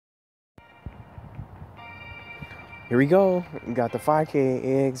here we go. We got the 5K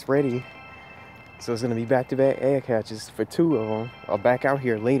eggs ready. So it's gonna be back-to-back egg hatches for 2 of them. I'll back out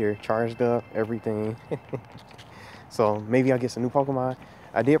here later, charged up, everything. So maybe I'll get some new Pokemon.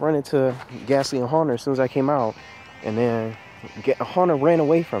 I did run into Ghastly and Haunter as soon as I came out, and then Haunter ran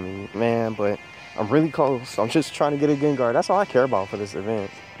away from me, man. But I'm really close. I'm just trying to get a Gengar. That's all I care about for this event.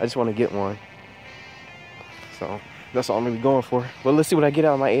 I just want to get one. So that's all I'm really going for. But let's see what I get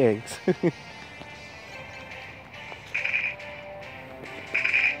out of my eggs.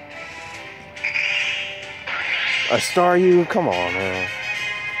 A Staryu? Come on, man.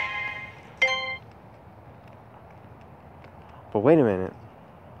 But wait a minute.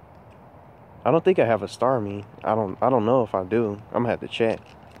 I don't think I have a Starmie. I don't know if I do. I'm gonna have to check.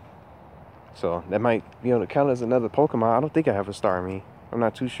 So that might be able to count as another Pokemon. I don't think I have a Starmie. I'm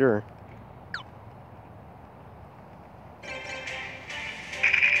not too sure.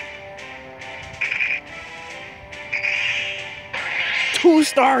 Two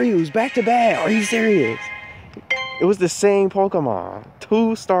Staryus back to back. Are you serious? It was the same Pokemon.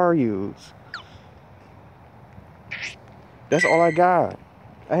 2 Staryus. That's all I got.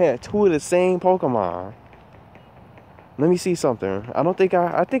 I had 2 of the same Pokemon. Let me see something. I think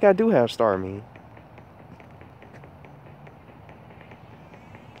I do have Starmie.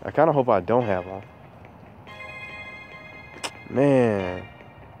 I kind of hope I don't have one. Man.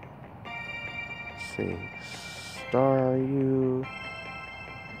 Let's see. Staryu.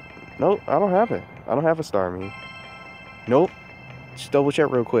 Nope, I don't have it. I don't have a Starmie. Nope. Just double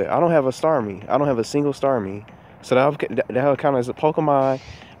check real quick. I don't have a Starmie. I don't have a single Starmie. So that'll count as a Pokemon,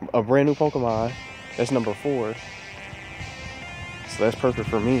 a brand new Pokemon. That's number 4. So that's perfect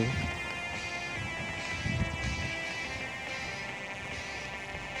for me.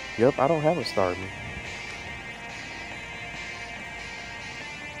 Yep, I don't have a Starmie.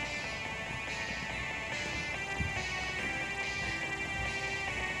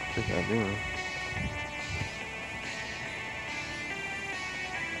 I think I do.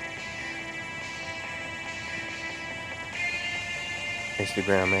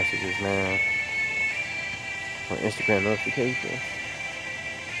 Instagram messages, man. Or Instagram notifications.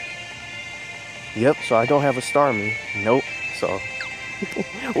 Yep, so I don't have a Starmie. Nope. So,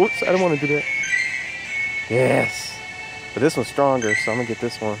 whoops, I don't want to do that. Yes. But this one's stronger, so I'm going to get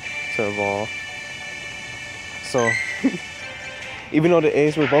this one to evolve. So, even though the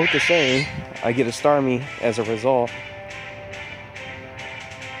eggs were both the same, I get a Starmie as a result.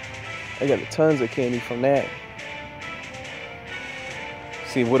 I got tons of candy from that.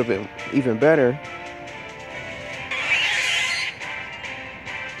 See, it would have been even better.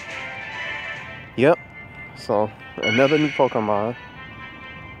 Yep. So, another new Pokemon.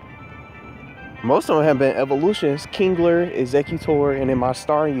 Most of them have been evolutions. Kingler, Executor, and then my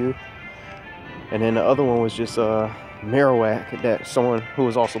Staryu. And then the other one was just Marowak, that someone who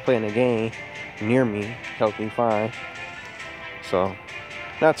was also playing the game near me helped me find. So,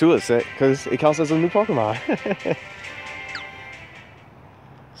 not too upset, because it counts as a new Pokemon.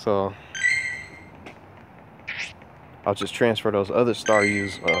 So, I'll just transfer those other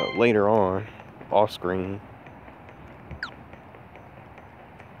Staryus later on, off screen.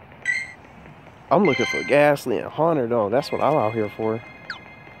 I'm looking for Ghastly and Haunter though. That's what I'm out here for.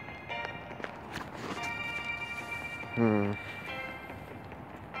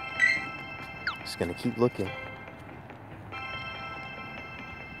 Just gonna keep looking.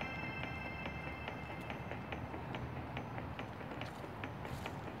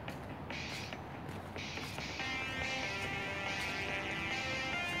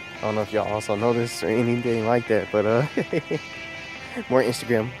 I don't know if y'all also noticed or anything like that, but more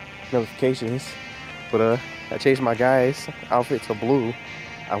Instagram notifications. But I changed my guy's outfit to blue.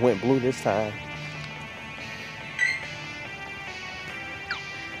 I went blue this time.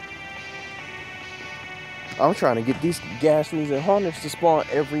 I'm trying to get these Ghastlies and Haunters to spawn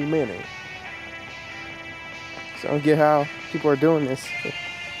every minute. So I don't get how people are doing this.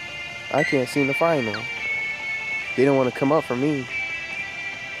 I can't seem to find them. They don't want to come up for me.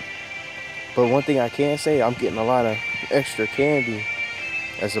 But one thing I can say, I'm getting a lot of extra candy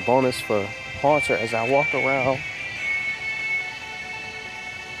as a bonus for Haunter as I walk around.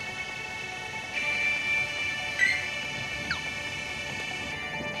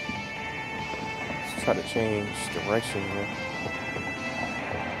 Let's try to change direction here.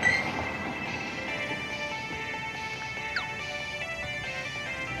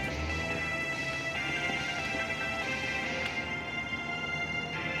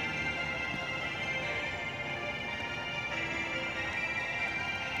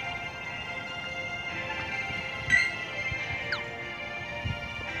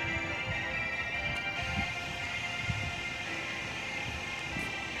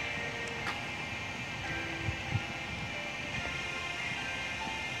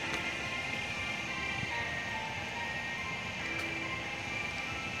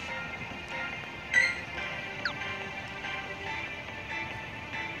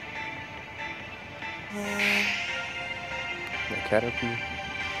 Caterpie.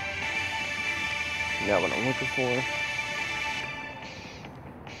 Got what I'm looking for.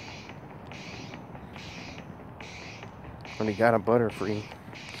 Already got a Butterfree,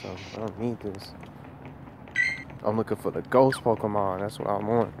 so I don't need this. I'm looking for the ghost Pokemon. That's what I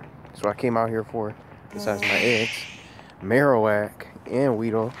want. That's what I came out here for. Besides my eggs, Marowak and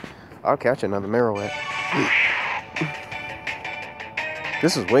Weedle. I'll catch another Marowak.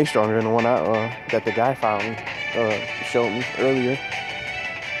 This is way stronger than the one that the guy found me, showed me earlier.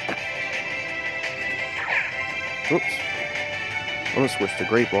 Oops. I'm gonna switch to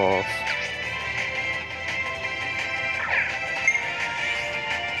Great Balls.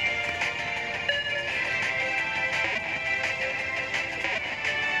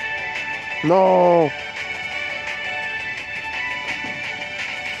 No.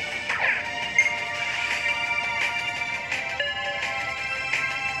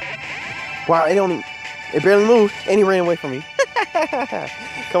 Wow, it barely moved, and he ran away from me.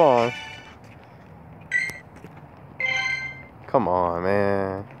 Come on. Come on,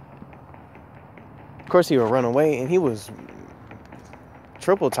 man. Of course he would run away, and he was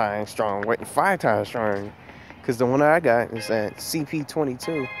triple times strong, 5 times strong. Because the one that I got is at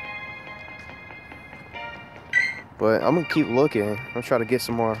CP22. But I'm going to keep looking. I'm going to try to get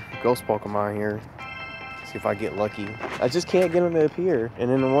some more ghost Pokemon here. See if I get lucky. I just can't get them to appear. And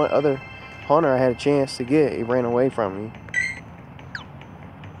then the one other hunter I had a chance to get, he ran away from me.